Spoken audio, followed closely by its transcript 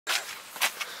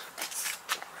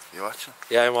You watching?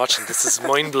 Yeah, I'm watching. This is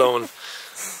mind blowing.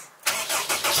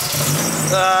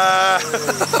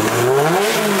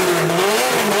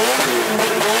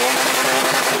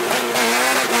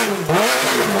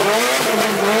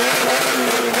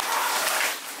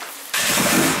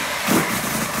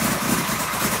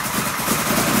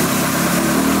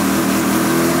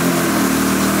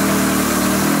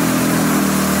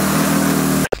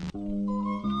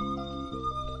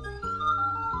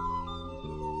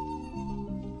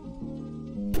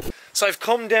 So I've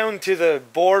come down to the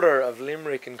border of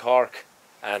Limerick and Cork,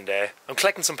 and I'm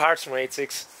collecting some parts from my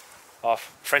 86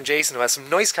 off friend Jason, who has some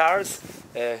nice cars.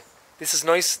 This is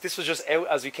nice. This was just out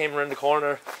as we came around the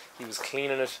corner. He was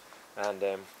cleaning it, and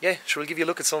yeah, sure, we'll give you a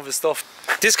look at some of his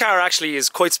stuff. This car actually is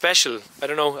quite special. I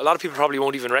don't know, a lot of people probably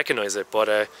won't even recognise it,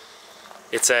 but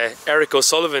it's Eric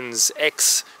O'Sullivan's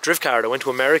ex drift car that went to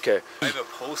America. I have a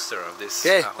poster of this.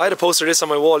 Yeah, I had a poster of this on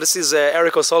my wall. This is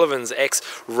Eric O'Sullivan's ex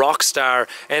Rockstar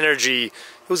Energy. It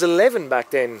was 11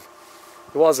 back then.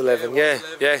 It was 11, yeah,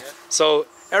 11, yeah. So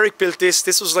Eric built this.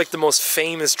 This was like the most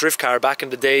famous drift car back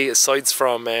in the day, aside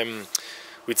from,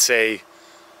 we'd say,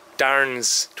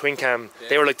 Darren's twin cam. Yeah.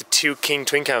 They were like the two king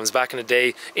twin cams back in the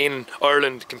day in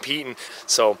Ireland competing.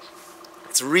 So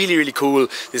it's really, really cool.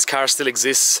 This car still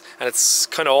exists, and it's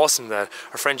kind of awesome that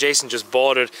our friend Jason just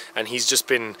bought it, and he's just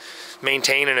been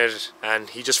maintaining it, and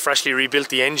he just freshly rebuilt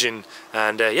the engine,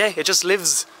 and yeah, it just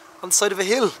lives on the side of a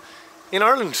hill in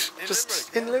Ireland,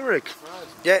 just in Limerick.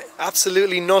 Yeah,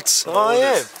 absolutely nuts. Oh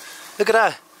yeah, look at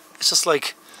that. It's just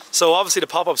like, so obviously the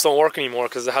pop-ups don't work anymore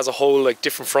because it has a whole like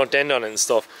different front end on it and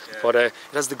stuff, but it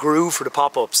has the groove for the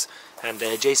pop-ups. And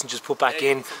Jason just put back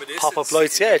in pop-up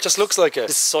lights. Yeah, it just looks like it.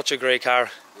 It's such a great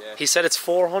car. Yeah. He said it's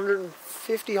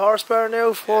 450 horsepower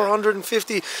now,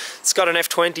 450. It's got an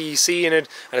F20C in it,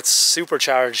 and it's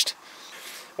supercharged.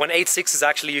 When 86s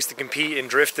actually used to compete in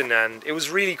drifting, and it was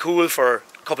really cool for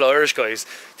a couple of Irish guys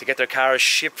to get their cars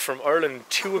shipped from Ireland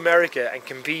to America and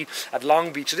compete at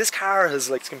Long Beach. So this car has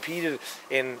like competed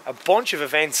in a bunch of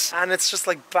events, and it's just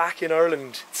like back in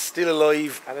Ireland. It's still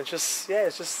alive, and it just, yeah,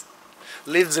 it's just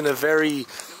lives in a very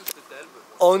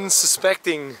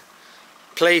unsuspecting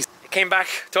place. It came back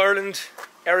to Ireland.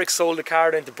 Eric sold the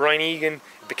car then to Brian Egan.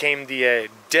 It became the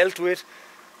dealt with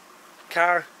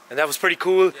car, and that was pretty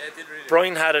cool. Yeah, it did really.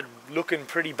 Brian had it looking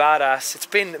pretty badass. It's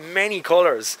been many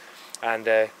colours, and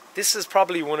this is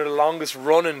probably one of the longest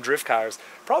running drift cars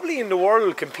probably in the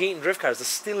world. Competing drift cars is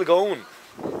still going.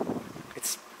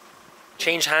 It's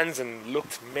changed hands and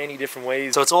looked many different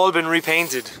ways. So it's all been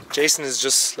repainted. Jason has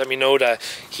just let me know that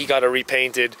he got it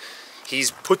repainted.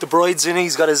 He's put the brides in it.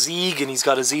 He's got a Zieg and he's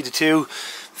got a Z2.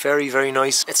 Very, very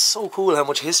nice. It's so cool how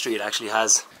much history it actually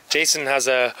has. Jason has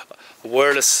a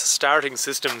wireless starting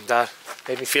system that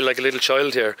made me feel like a little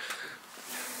child here.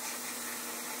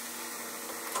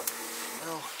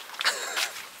 Oh.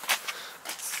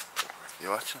 You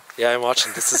watching? Yeah, I'm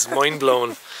watching. This is mind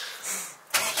blowing.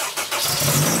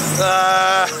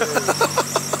 I'm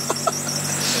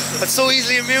so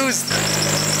easily amused.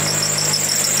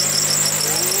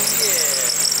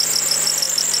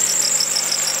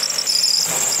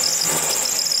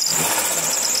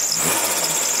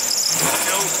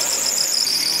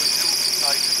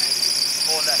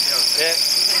 Yeah.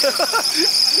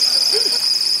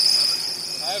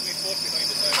 I have my foot behind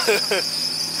the tire.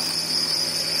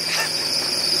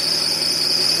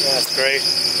 Yeah, that's great.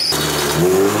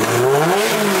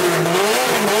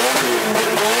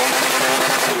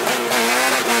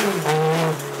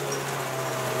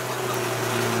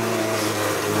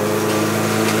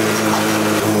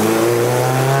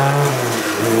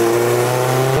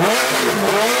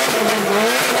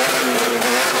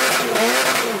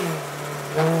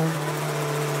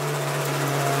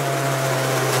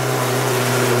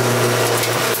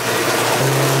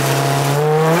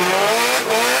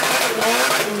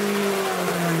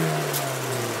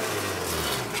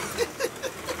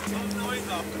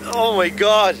 Oh my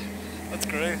god, that's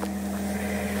great.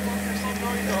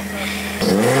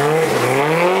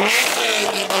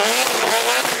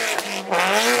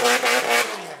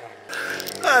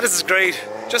 This is great.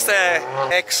 Just a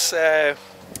ex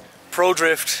Pro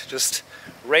Drift, just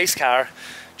race car,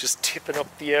 just tipping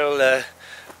up the old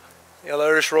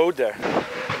Irish road there.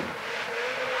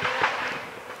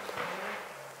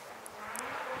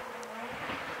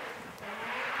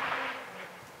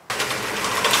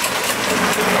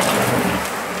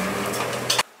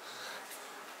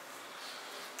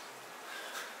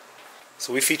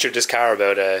 So we featured this car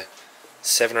about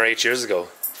 7 or 8 years ago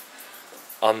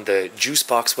on the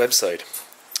Juicebox website,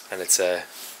 and it's it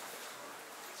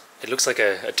looks like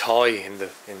a toy in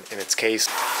its case.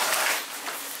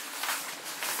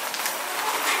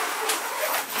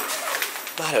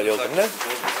 Not how you open it.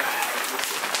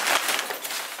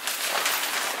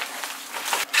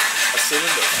 A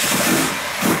cylinder.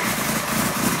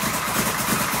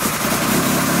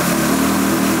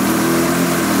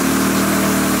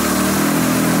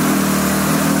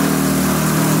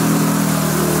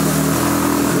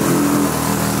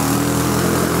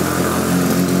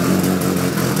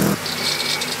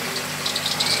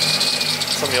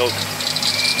 Some yoke.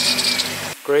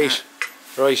 Great.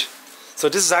 Right. So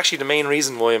this is actually the main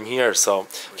reason why I'm here. So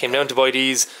came down to buy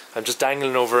these. I'm just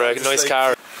dangling over a nice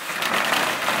car.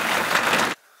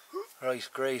 Right,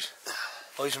 great.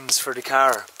 Items for the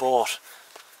car bought.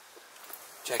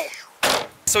 Check.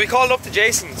 So we called up to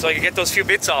Jason so I could get those few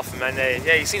bits off him, and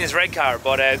yeah, he's seen his red car,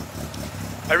 but I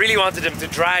really wanted him to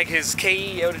drag his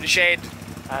KE out of the shed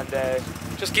and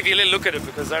just give you a little look at it,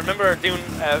 because I remember doing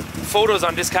photos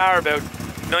on this car about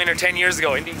 9 or 10 years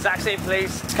ago in the exact same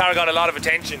place. This car got a lot of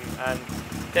attention, and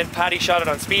then Paddy shot it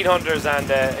on Speed Hunters, and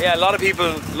yeah, a lot of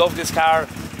people love this car.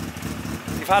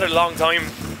 We've had it a long time,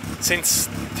 since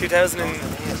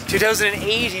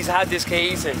 2008 he's had this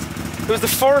KE since. It was the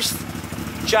first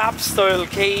Jap style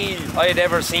KE I had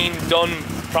ever seen done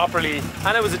properly,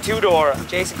 and it was a two-door.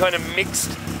 Jason kind of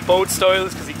mixed both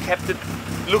styles because he kept it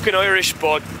looking Irish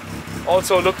but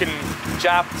also looking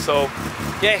Jap. So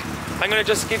yeah, I'm going to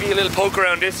just give you a little poke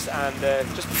around this, and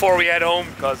just before we head home,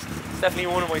 because it's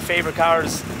definitely one of my favourite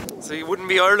cars. So you wouldn't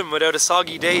be Ireland without a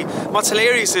soggy day. What's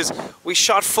hilarious is we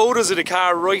shot photos of the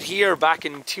car right here back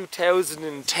in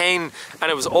 2010,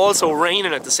 and it was also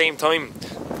raining at the same time.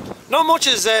 Not much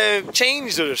has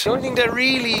changed with it. The only thing that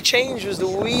really changed was the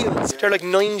wheels. They're like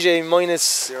 9J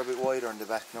minus... They're a bit wider on the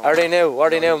back now. Are they now? What are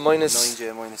they now? Minus...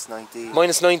 9J minus 19.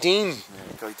 Minus 19?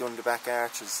 Yeah, I've done the back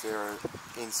arches, they're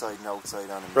inside and outside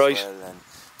on them right. as well,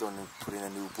 and put in a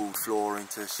new boot floor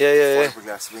into it. Yeah.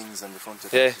 Fiberglass wings on the front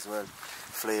of it as well.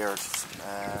 Flared.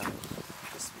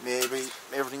 Maybe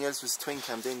everything else was twin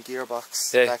cam, then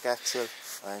gearbox, back axle,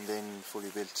 and then fully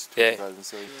built. Valve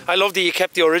inside. I love that you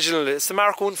kept the original. It's the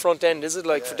Mark 1 front end, is it?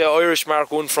 Like the Irish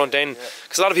Mark 1 front end?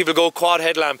 Because a lot of people go quad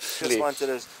headlamp. Just wanted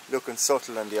it looking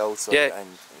subtle on the outside and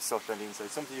subtle on the inside.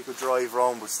 Something you could drive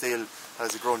around but still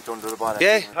has a grunt under the bonnet.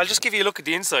 Yeah, I'll just give you a look at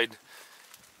the inside.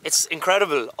 It's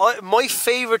incredible. My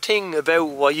favourite thing about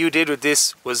what you did with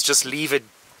this was just leave it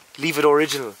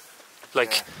original.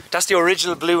 Like, that's the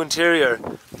original blue interior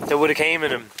that would have came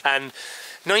in them. And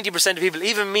 90% of people,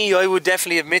 even me, I would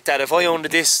definitely admit that if I owned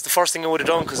this, the first thing I would have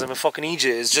done, because I'm a fucking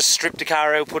idiot, is just strip the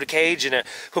car out, put a cage in it,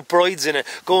 put brides in it,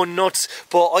 going nuts.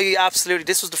 But I absolutely,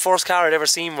 this was the first car I'd ever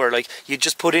seen where like you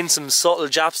just put in some subtle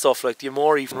Jap stuff like the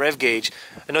Amori from Rev Gauge,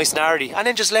 a nice Nardi, and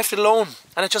then just left it alone,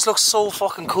 and it just looks so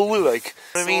fucking cool. Like,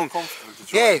 you know what I mean? Comfortable to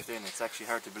drive in. It's actually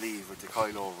hard to believe with the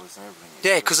coilovers and everything.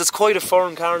 Yeah, because it's quite a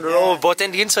foreign car on the road, but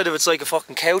then the inside of it's like a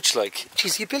fucking couch. Like,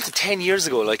 jeez, you built it 10 years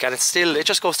ago, like, and it's still, it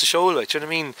just goes to show, like, do you know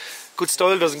what I mean? Good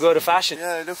style doesn't go out of fashion.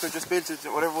 Yeah, look, I just built it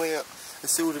whatever way it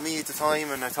suited me at the time,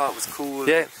 and I thought it was cool.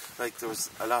 Yeah. Like, there was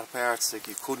a lot of parts like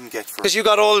you couldn't get for. Because you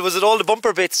got all, was it all the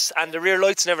bumper bits and the rear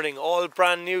lights and everything, all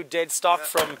brand new, dead stock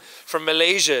from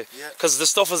Malaysia? Yeah. Because the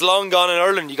stuff was long gone in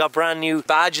Ireland, you got brand new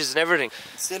badges and everything.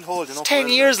 It's still holding up. 10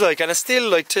 years, like, and it's still,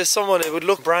 like, to someone it would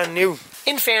look brand new.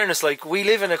 In fairness, like, we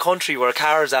live in a country where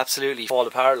cars absolutely fall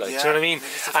apart, like, do you know what I mean?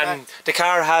 And the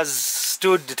car has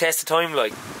stood the test of time,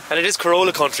 like, and it is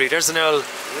Corolla country. There's an old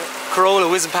Corolla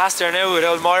whizzing past there now with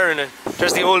old Meyer in it.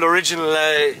 There's the old original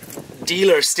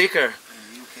dealer sticker. In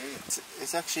the UK,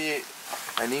 it's actually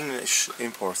an English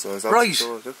import, so it's right.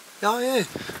 Told, Oh yeah.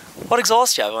 What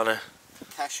exhaust do you have on it?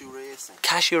 Cashew Racing.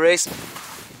 Cashew Racing.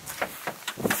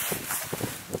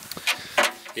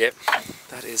 Yep,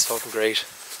 that is fucking great.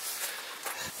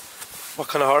 What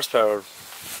kind of horsepower?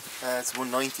 It's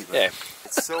 190, but yeah.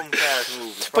 It's some car to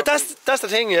move. But that's the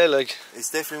thing, yeah, like. It's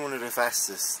definitely one of the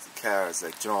fastest cars,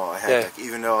 like, you know, I had, like,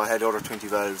 even though I had other 20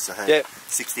 valves, I had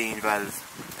 16 valve,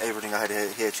 everything, I had a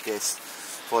HKS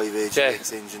 5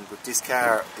 engine, but this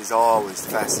car is always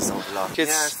the fastest of the lot.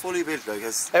 It's fully built, like,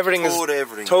 has everything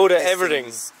Toda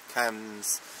everything.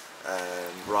 Cams,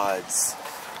 rods.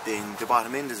 Then the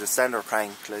bottom end is a standard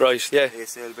crank, like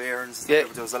ASL bearings. There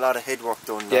was a lot of headwork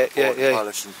done,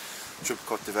 polish and triple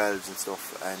cut the valves and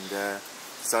stuff, and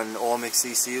it's on Omex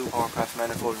ECU, Powercraft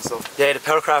manifold and stuff. Yeah, the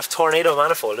Powercraft Tornado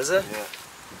manifold, is it? Yeah.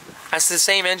 That's the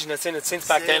same engine that's in it since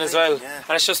back then as well,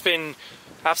 and it's just been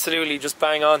absolutely just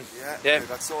bang on. Yeah. I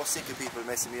got so sick of people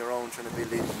messing me around trying to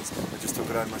build engines, I just took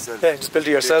it on myself. Yeah, just build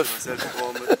it yourself.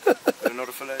 With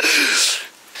another fella.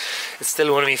 it's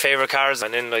still one of my favourite cars.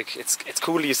 And then like it's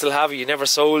cool that you still have it. You never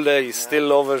sold it. You still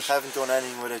love it. Haven't done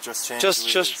anything with it. Just changed the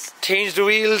wheels. Just changed the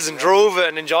wheels and drove it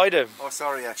and enjoyed it. Oh,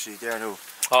 sorry, actually, there no.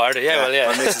 Oh, are they? Yeah, well, yeah.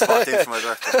 My missus bought in for my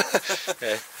birthday.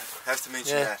 Yeah. Have to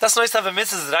mention that. That's nice to have a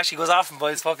missus that actually goes off and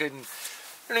buys fucking, you know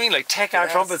what I mean, like tech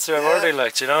art trumpets or whatever they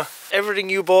like, you know. Everything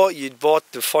you bought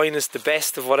the finest, the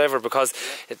best of whatever, because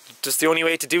it's just the only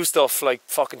way to do stuff like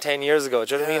fucking 10 years ago.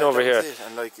 Do you know what I mean over here? It.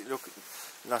 And like, look,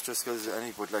 not just because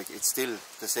but like it's still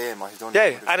the same. I've done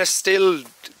and it's still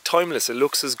timeless. It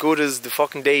looks as good as the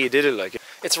fucking day you did it. Like,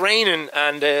 it's raining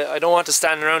and I don't want to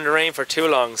stand around the rain for too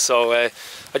long, so I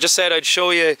just said I'd show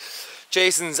you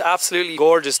Jason's absolutely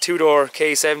gorgeous two-door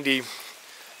KE70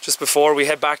 just before we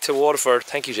head back to Waterford.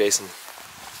 Thank you, Jason.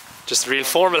 Just a real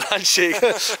formal handshake.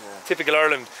 Typical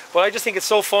Ireland. But I just think it's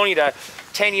so funny that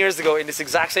 10 years ago in this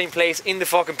exact same place, in the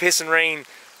fucking piss and rain,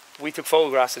 we took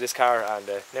photographs of this car, and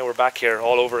now we're back here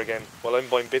all over again while I'm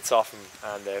buying bits off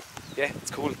him. And yeah,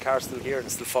 it's cool. The car's still here and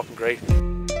it's still fucking great.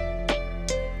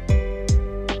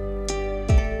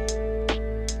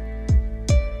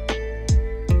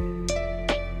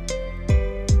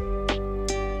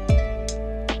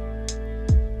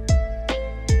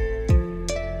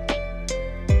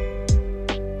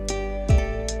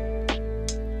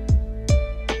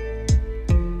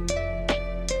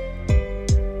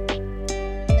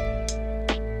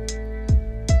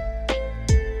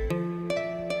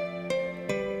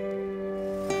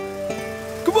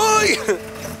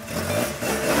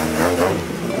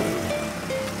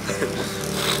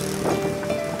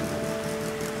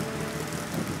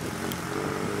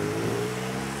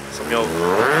 Some milk.